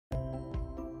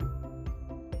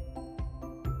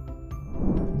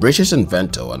British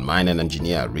inventor and mining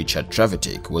engineer Richard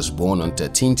Trevithick was born on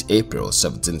 13th April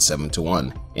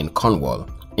 1771 in Cornwall,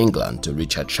 England to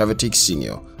Richard Trevithick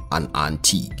Snr and Ann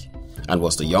Teague, and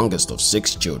was the youngest of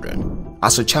 6 children.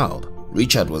 As a child,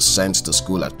 Richard was sent to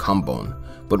school at Camborne,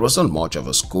 but wasn't much of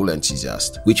a school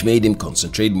enthusiast, which made him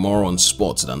concentrate more on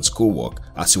sports than schoolwork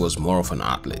as he was more of an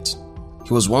athlete.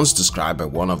 He was once described by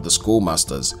one of the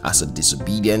schoolmasters as a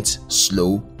disobedient,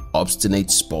 slow, obstinate,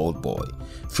 spoiled boy,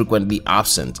 frequently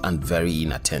absent and very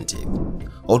inattentive.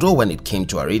 Although when it came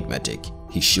to arithmetic,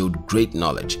 he showed great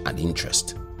knowledge and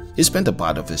interest. He spent a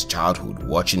part of his childhood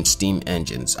watching steam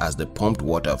engines as they pumped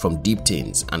water from deep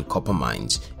tins and copper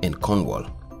mines in Cornwall.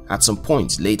 At some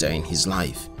point later in his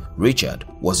life, Richard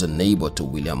was a neighbor to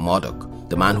William Murdoch,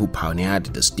 the man who pioneered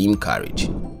the steam carriage.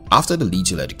 After the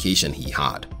little education he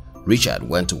had, Richard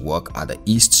went to work at the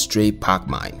East Stray Park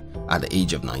mine at the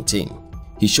age of 19.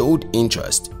 He showed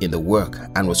interest in the work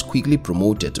and was quickly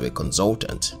promoted to a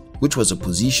consultant, which was a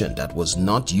position that was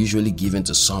not usually given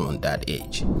to someone that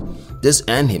age. This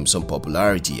earned him some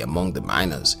popularity among the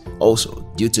miners, also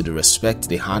due to the respect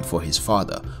they had for his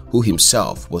father, who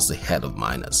himself was the head of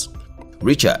miners.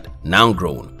 Richard, now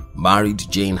grown, married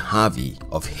Jane Harvey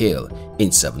of Hale in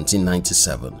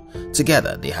 1797.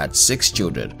 Together they had 6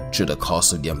 children through the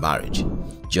course of their marriage.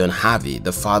 John Harvey,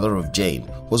 the father of Jane,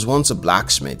 was once a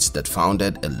blacksmith that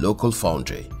founded a local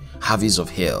foundry, Harvey's of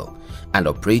Hale, and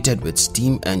operated with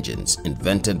steam engines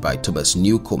invented by Thomas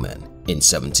Newcomen in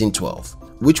 1712,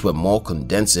 which were more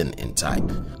condensing in type.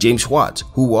 James Watt,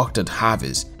 who worked at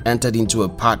Harvey's, entered into a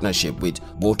partnership with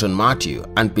Bolton Matthew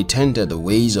and patented the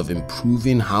ways of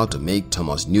improving how to make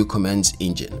Thomas Newcomen's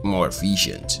engine more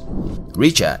efficient.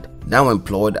 Richard, now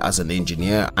employed as an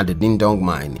engineer at the Ding Dong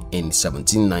mine in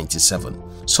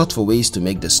 1797, sought for ways to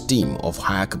make the steam of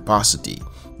higher capacity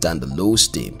than the low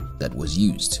steam that was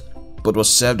used, but was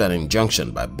served an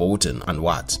injunction by Bolton and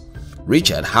Watt.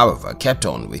 Richard, however, kept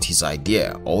on with his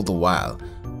idea all the while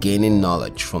gaining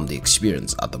knowledge from the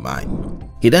experience at the mine.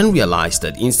 He then realized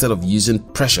that instead of using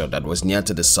pressure that was near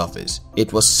to the surface,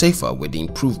 it was safer with the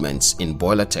improvements in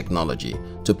boiler technology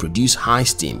to produce high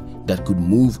steam that could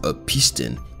move a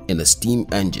piston in a steam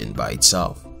engine by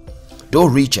itself. Though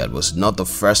Richard was not the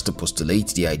first to postulate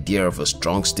the idea of a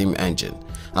strong steam engine,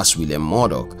 as William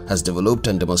Murdoch has developed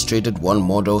and demonstrated one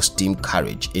model steam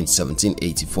carriage in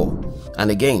 1784, and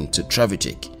again to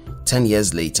Trevithick 10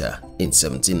 years later in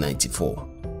 1794.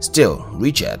 Still,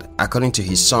 Richard, according to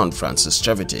his son Francis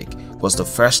Trevithick, was the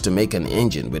first to make an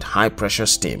engine with high-pressure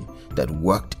steam that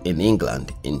worked in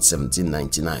England in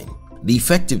 1799. The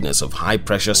effectiveness of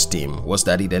high-pressure steam was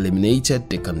that it eliminated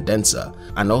the condenser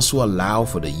and also allowed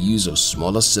for the use of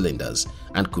smaller cylinders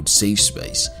and could save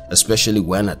space, especially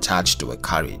when attached to a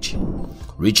carriage.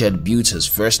 Richard built his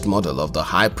first model of the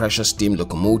high-pressure steam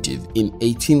locomotive in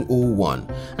 1801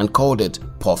 and called it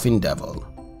Puffin Devil.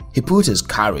 He put his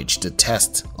carriage to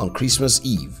test on Christmas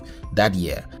Eve that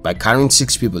year by carrying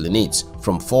 6 people in it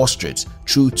from 4 streets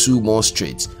through 2 more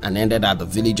streets and ended at the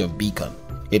village of Beacon.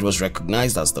 It was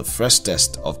recognized as the first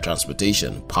test of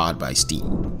transportation powered by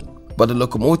steam. But the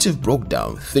locomotive broke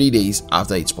down 3 days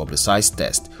after its publicized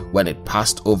test when it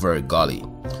passed over a gully.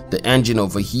 The engine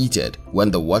overheated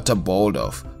when the water boiled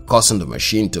off, causing the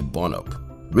machine to burn up.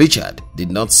 Richard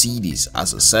did not see this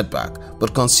as a setback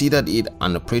but considered it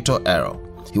an operator error.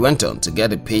 He went on to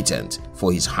get a patent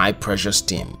for his high-pressure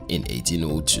steam in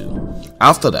 1802.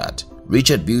 After that,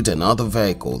 Richard built another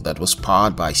vehicle that was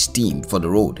powered by steam for the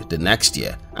road the next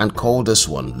year and called this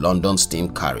one London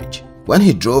Steam Carriage. When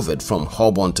he drove it from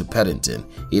Holborn to Paddington,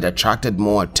 it attracted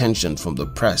more attention from the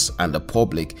press and the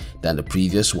public than the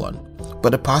previous one,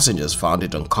 but the passengers found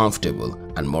it uncomfortable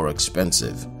and more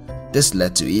expensive. This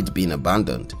led to it being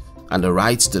abandoned, and the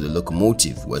rights to the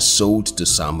locomotive were sold to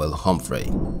Samuel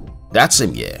Humphrey. That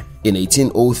same year, in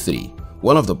 1803,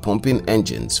 one of the pumping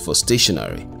engines for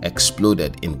stationery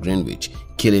exploded in Greenwich,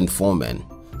 killing 4 men.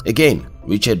 Again,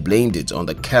 Richard blamed it on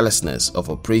the carelessness of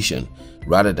operation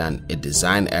rather than a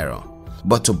design error.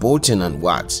 But to Bolton and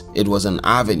Watt, it was an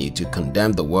avenue to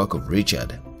condemn the work of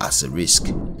Richard as a risk.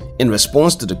 In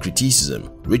response to the criticism,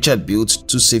 Richard built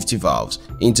 2 safety valves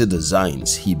into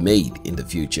designs he made in the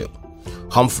future.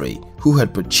 Humphrey, who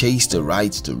had purchased the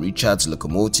rights to Richard's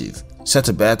locomotive, set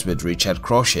a bet with Richard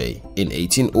Crochet in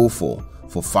 1804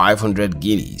 for 500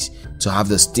 guineas to have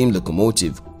the steam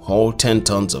locomotive haul 10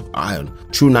 tons of iron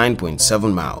through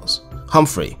 9.7 miles.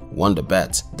 Humphrey won the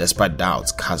bet despite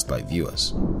doubts cast by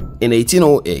viewers. In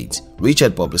 1808,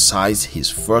 Richard publicized his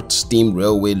first steam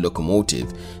railway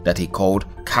locomotive that he called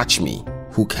Catch Me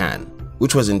Who Can,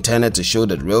 which was intended to show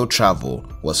that rail travel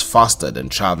was faster than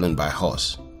traveling by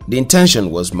horse. The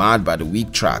intention was marred by the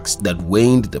weak tracks that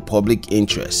waned the public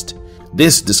interest.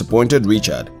 This disappointed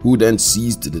Richard, who then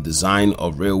seized the design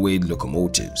of railway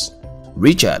locomotives.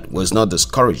 Richard was not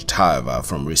discouraged, however,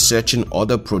 from researching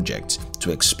other projects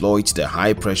to exploit the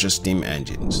high-pressure steam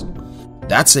engines.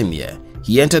 That same year,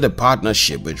 he entered a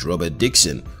partnership with Robert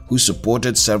Dixon, who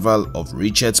supported several of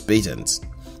Richard's patents.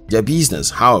 Their business,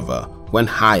 however, went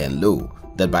high and low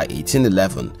that by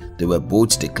 1811 they were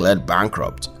both declared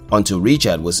bankrupt until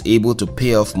Richard was able to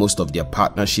pay off most of their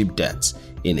partnership debts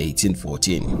in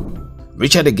 1814.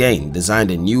 Richard again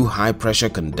designed a new high-pressure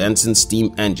condensing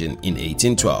steam engine in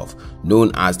 1812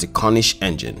 known as the Cornish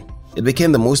engine. It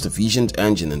became the most efficient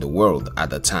engine in the world at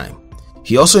the time.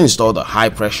 He also installed a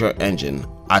high-pressure engine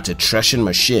at a threshing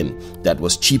machine that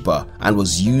was cheaper and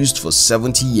was used for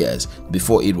 70 years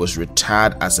before it was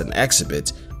retired as an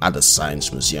exhibit at the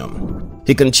Science Museum.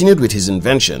 He continued with his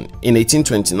invention in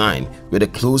 1829 with a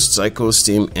closed-cycle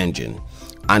steam engine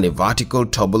and a vertical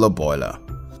tubular boiler.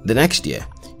 The next year,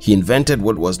 he invented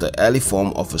what was the early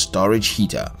form of a storage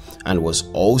heater and was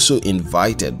also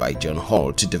invited by John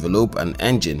Hall to develop an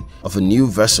engine of a new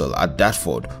vessel at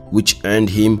Dartford, which earned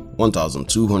him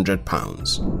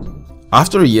 £1,200.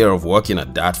 After a year of working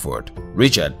at Dartford,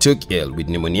 Richard took ill with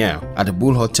pneumonia at the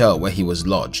Bull Hotel where he was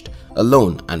lodged,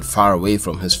 alone and far away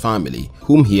from his family,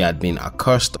 whom he had been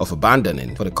accused of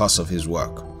abandoning for the cause of his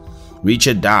work.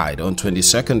 Richard died on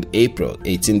 22nd April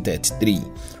 1833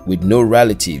 with no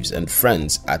relatives and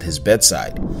friends at his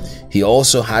bedside. He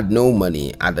also had no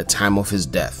money at the time of his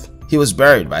death. He was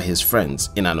buried by his friends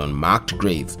in an unmarked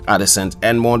grave at the St.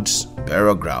 Edmund's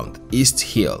Burial Ground, East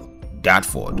Hill,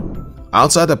 Dartford.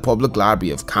 Outside the public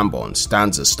library of Camborne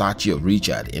stands a statue of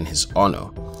Richard in his honor.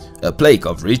 A plaque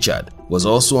of Richard was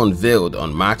also unveiled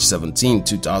on March 17,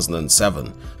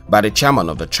 2007 by the chairman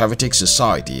of the Trevithick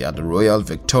Society at the Royal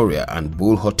Victoria and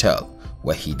Bull Hotel,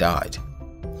 where he died.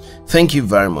 Thank you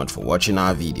very much for watching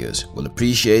our videos. We'll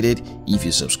appreciate it if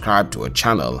you subscribe to our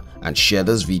channel and share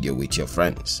this video with your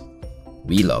friends.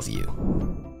 We love you.